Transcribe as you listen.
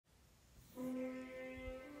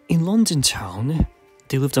In London town,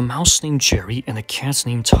 there lived a mouse named Jerry and a cat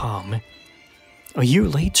named Tom. A year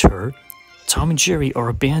later, Tom and Jerry are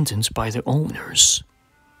abandoned by their owners.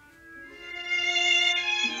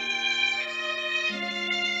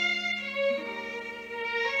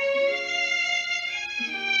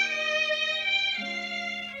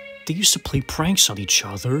 They used to play pranks on each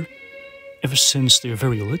other ever since they were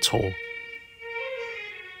very little.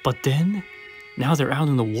 But then, now they're out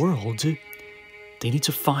in the world, they need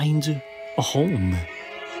to find a home.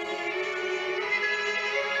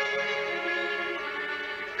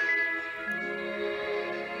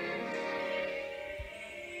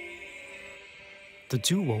 The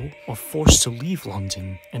duo are forced to leave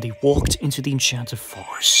London and they walked into the Enchanted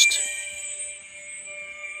Forest.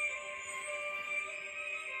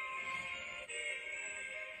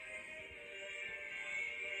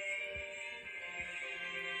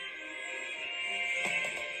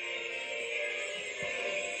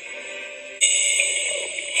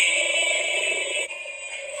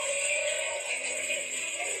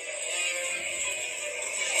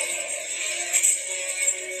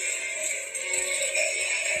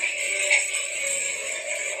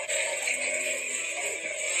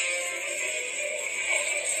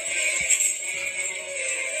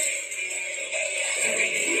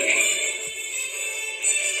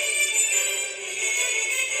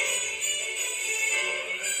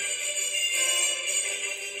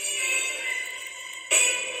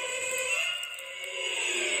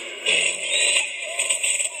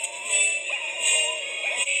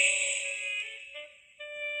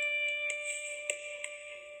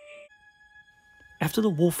 After the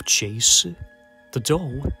wolf chase, the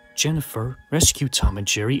doe, Jennifer, rescued Tom and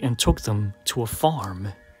Jerry and took them to a farm.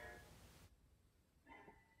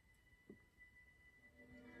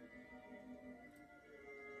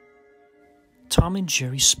 Tom and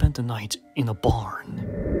Jerry spent the night in a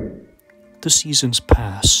barn. The seasons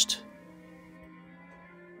passed.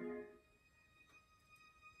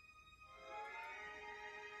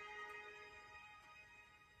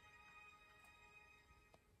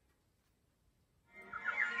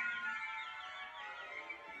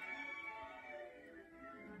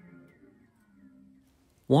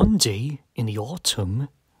 One day, in the autumn,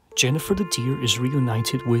 Jennifer the deer is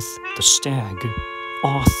reunited with the stag,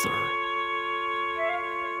 Arthur.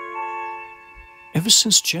 Ever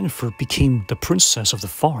since Jennifer became the princess of the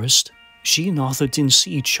forest, she and Arthur didn't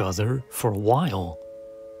see each other for a while.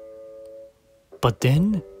 But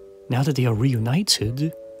then, now that they are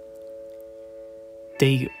reunited,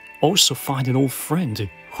 they also find an old friend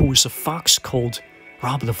who is a fox called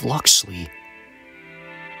Robin of Locksley.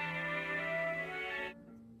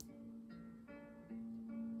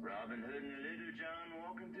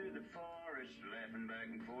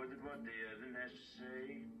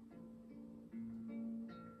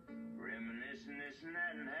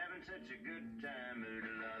 And having such a good time,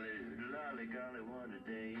 oodle-lolly, golly, what a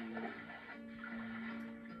day.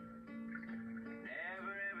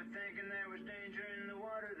 Never ever thinking there was danger in the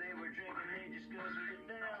water they were drinking, they just guzzled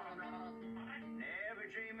it down. Never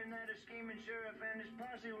dreaming that a scheming sheriff and his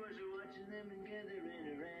posse was watching them and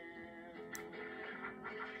gathering around.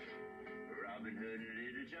 Robin Hood and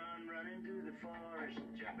Little John running through the forest,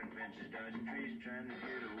 jumping fences, dodging trees, trying to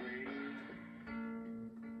get away.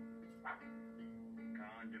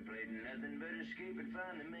 Contemplating nothing but escape and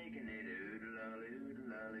finally making it.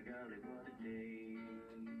 Oodle-lolly, golly, what a day.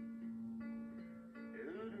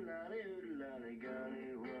 Oodle-lolly,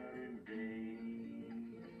 golly, what a day.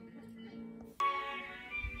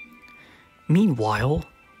 Meanwhile,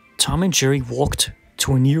 Tom and Jerry walked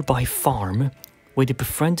to a nearby farm where they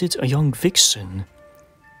befriended a young vixen.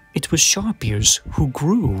 It was Sharpears who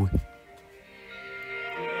grew.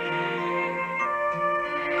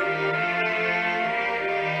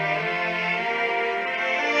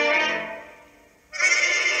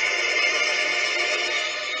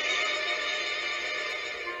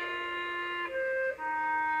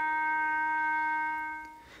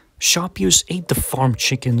 Sharpears ate the farm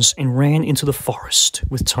chickens and ran into the forest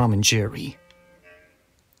with Tom and Jerry.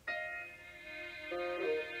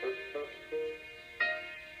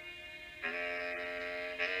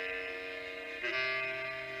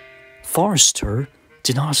 Forrester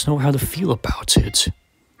did not know how to feel about it.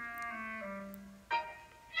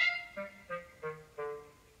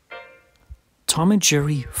 Tom and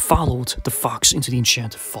Jerry followed the fox into the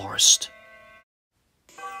Enchanted Forest.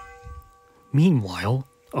 Meanwhile,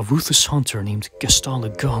 a ruthless hunter named Gaston Le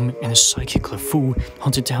Gomme and his psychic LeFou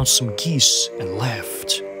hunted down some geese and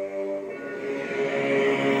left.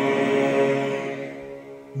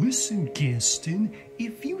 We Listen, Gaston,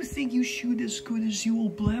 if you think you shoot as good as you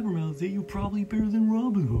old blabber out there, you're probably better than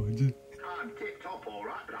Robin Hood. I'm tip-top all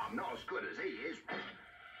right, but I'm not as good as he is.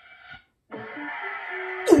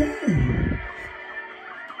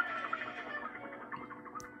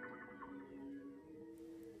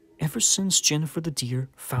 Ever since Jennifer the deer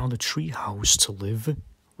found a tree house to live,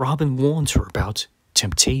 Robin warned her about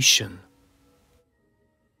temptation.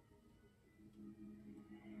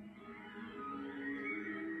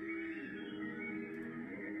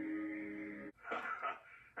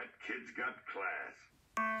 That kid's got class.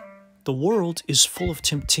 The world is full of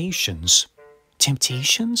temptations.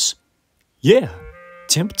 Temptations? Yeah,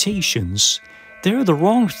 temptations. They're the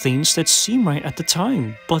wrong things that seem right at the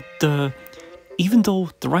time, but even though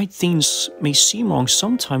the right things may seem wrong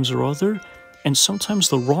sometimes or other, and sometimes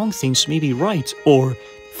the wrong things may be right, or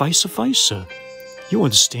vice versa. You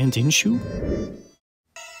understand, didn't you?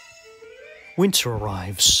 Winter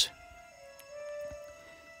arrives.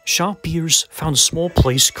 Sharpbeers found a small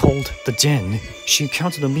place called the Den. She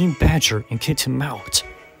encountered a mean badger and kicked him out.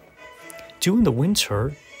 During the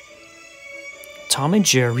winter, Tom and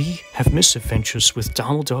Jerry have misadventures with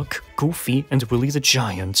Donald Duck, Goofy, and Willie the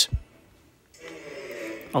Giant.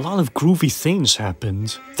 A lot of groovy things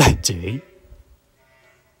happened that day.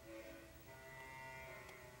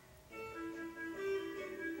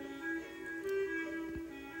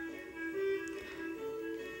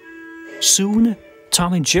 Soon,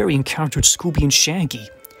 Tom and Jerry encountered Scooby and Shaggy.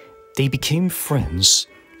 They became friends,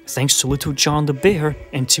 thanks to Little John the Bear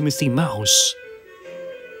and Timothy Mouse.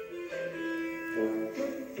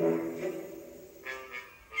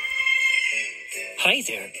 Hi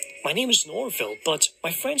there, my name is Norville, but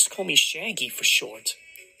my friends call me Shaggy for short.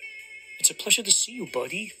 It's a pleasure to see you,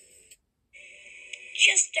 buddy.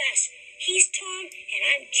 Just us. He's Tom, and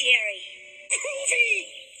I'm Jerry. Groovy!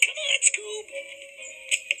 Come on, Scoob!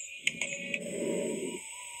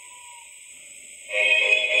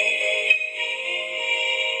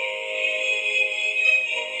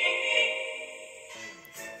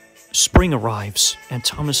 Spring arrives, and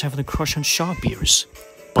Tom is having a crush on Sharpbeers.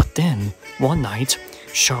 But then, one night,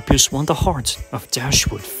 Sharpbeers won the heart of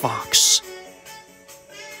Dashwood Fox.